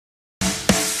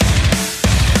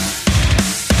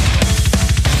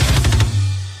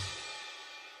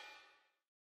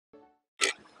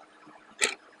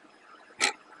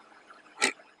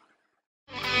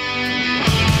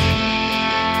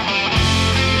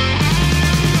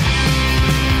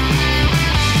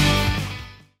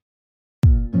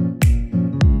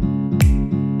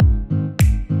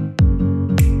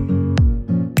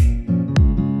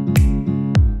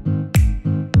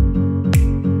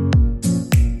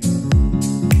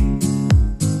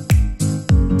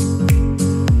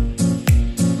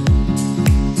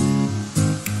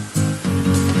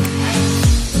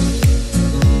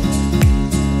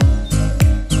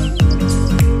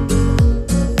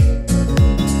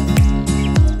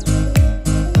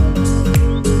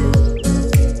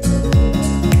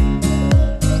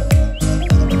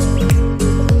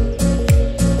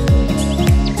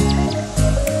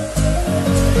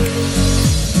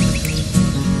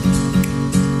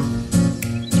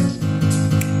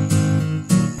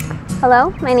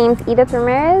Hello, my name's Edith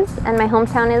Ramirez and my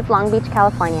hometown is Long Beach,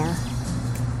 California.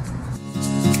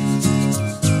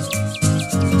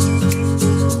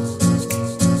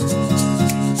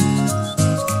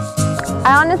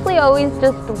 I honestly always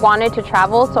just wanted to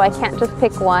travel, so I can't just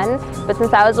pick one. But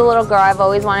since I was a little girl, I've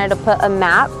always wanted to put a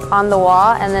map on the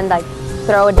wall and then like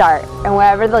throw a dart. And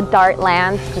wherever the dart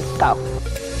lands, just go.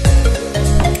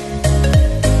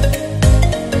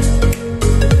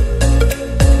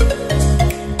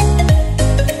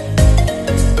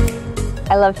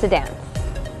 I love to dance.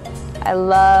 I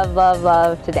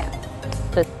love to dance.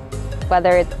 Just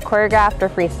whether it's choreographed or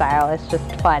freestyle, it's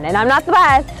just fun. And I'm not the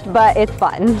best, but it's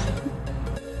fun.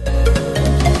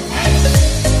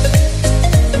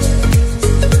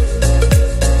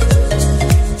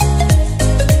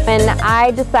 When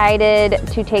I decided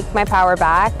to take my power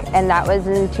back, and that was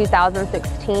in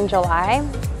 2016, July,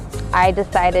 I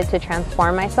decided to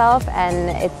transform myself, and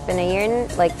it's been a year,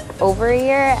 like over a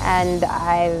year, and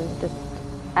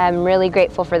I'm really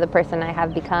grateful for the person I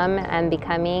have become and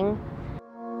becoming.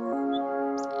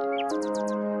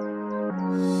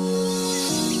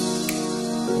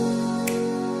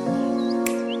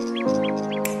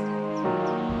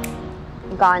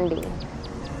 Gandhi.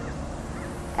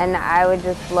 And I would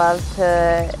just love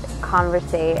to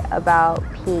conversate about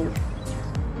peace